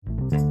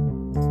Hey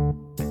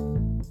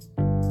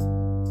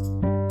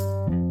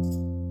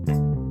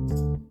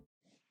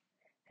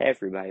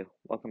everybody,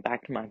 welcome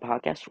back to my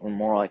podcast, or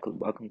more likely,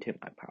 welcome to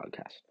my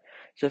podcast.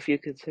 So if you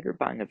consider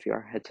buying a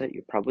VR headset,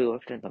 you're probably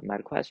looking at the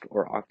MetaQuest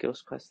or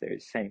Oculus Quest. They're the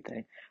same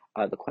thing.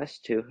 The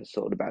Quest 2 has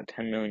sold about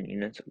 10 million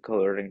units,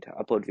 according to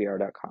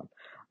UploadVR.com.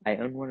 I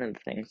own one of the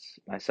things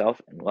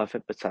myself and love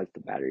it besides the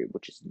battery,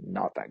 which is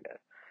not that good.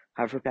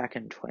 However, back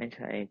in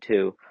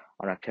 2022,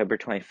 on October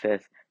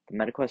 25th, the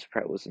MetaQuest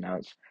Pro was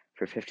announced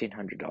for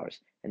 $1,500,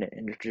 and it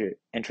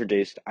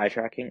introduced eye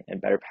tracking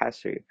and better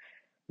pass-through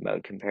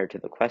mode compared to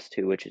the Quest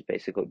 2, which is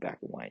basically black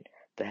and white.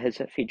 The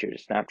headset features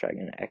a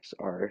Snapdragon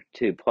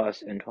XR2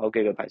 Plus and 12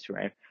 gigabytes of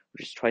RAM,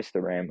 which is twice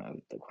the RAM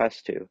of the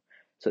Quest 2.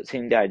 So it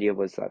seemed the idea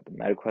was that the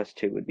Meta Quest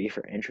 2 would be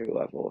for entry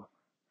level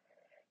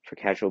for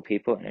casual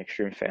people, and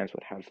extreme fans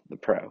would have the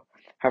Pro.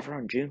 However,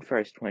 on June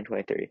 1st,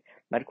 2023,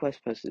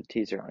 MetaQuest posted a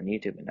teaser on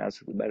YouTube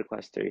announcing the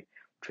MetaQuest 3,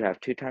 which would have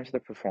 2 times the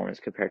performance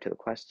compared to the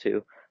Quest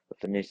 2 with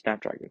the new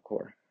Snapdragon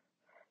core.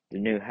 The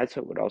new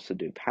headset would also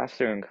do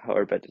pass-through and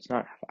color, but does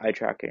not have eye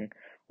tracking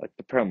like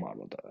the Pro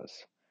model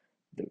does.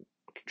 The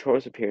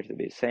controllers appear to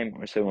be the same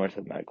or similar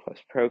to the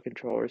MetaQuest Pro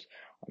controllers.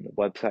 On the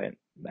website,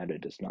 Meta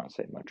does not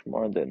say much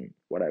more than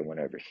what I went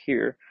over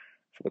here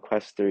for the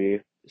Quest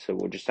 3, so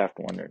we'll just have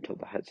to wonder until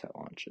the headset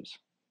launches.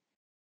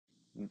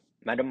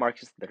 Meta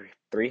markets the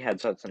three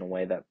headsets in a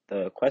way that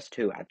the Quest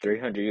 2 at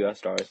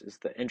 $300 is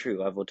the entry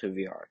level to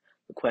VR.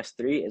 The Quest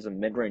 3 is a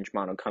mid-range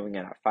model coming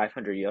in at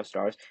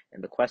 $500,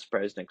 and the Quest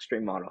Pro is an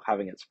extreme model,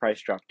 having its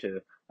price drop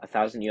to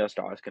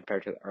 $1,000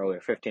 compared to the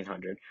earlier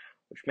 $1,500,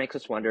 which makes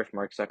us wonder if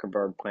Mark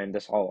Zuckerberg planned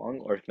this all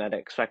along, or if Meta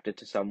expected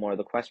to sell more of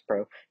the Quest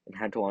Pro and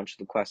had to launch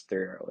the Quest 3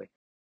 early.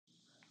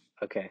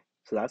 Okay,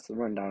 so that's the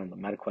rundown on the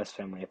MetaQuest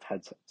family of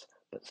headsets,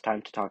 but it's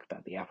time to talk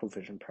about the Apple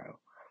Vision Pro.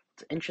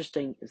 What's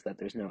interesting is that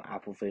there's no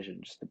Apple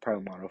Vision, just the Pro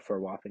model for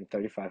a whopping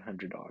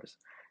 $3,500.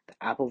 The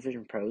Apple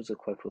Vision Pro is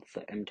equipped with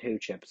the M2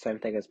 chip, same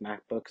thing as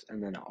MacBooks,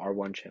 and then an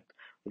R1 chip,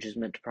 which is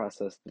meant to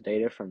process the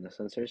data from the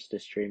sensors to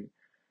stream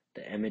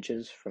the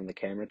images from the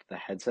camera to the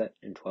headset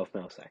in 12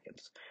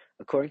 milliseconds.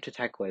 According to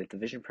TechWave, the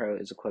Vision Pro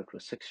is equipped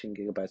with 16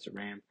 gigabytes of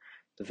RAM.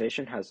 The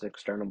Vision has an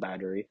external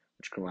battery,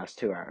 which can last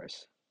 2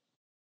 hours.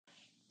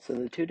 So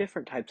the two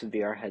different types of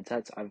VR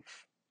headsets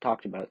I've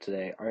talked about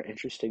today are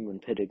interesting when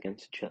pitted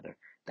against each other.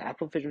 The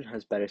Apple Vision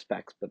has better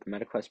specs, but the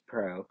MetaQuest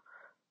Pro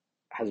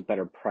has a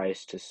better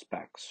price to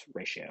specs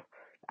ratio.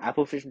 The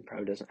Apple Vision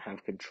Pro doesn't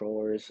have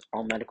controllers.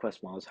 All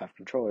MetaQuest models have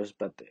controllers,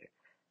 but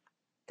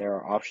there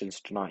are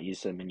options to not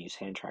use them and use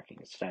hand tracking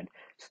instead.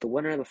 So the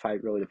winner of the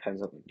fight really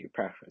depends on your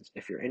preference.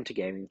 If you're into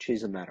gaming,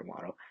 choose the Meta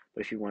model.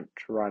 But if you want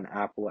to run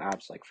Apple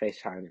apps like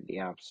FaceTime in the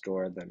App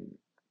Store, then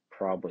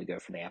probably go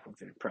for the Apple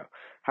Vision Pro.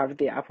 However,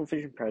 the Apple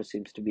Vision Pro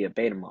seems to be a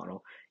beta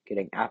model,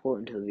 getting Apple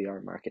into the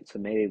VR market, so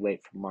maybe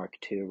wait for Mark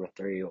 2 or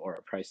 3 or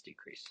a price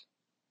decrease.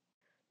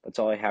 That's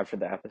all I have for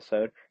the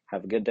episode.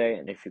 Have a good day,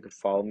 and if you could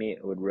follow me,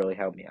 it would really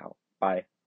help me out. Bye.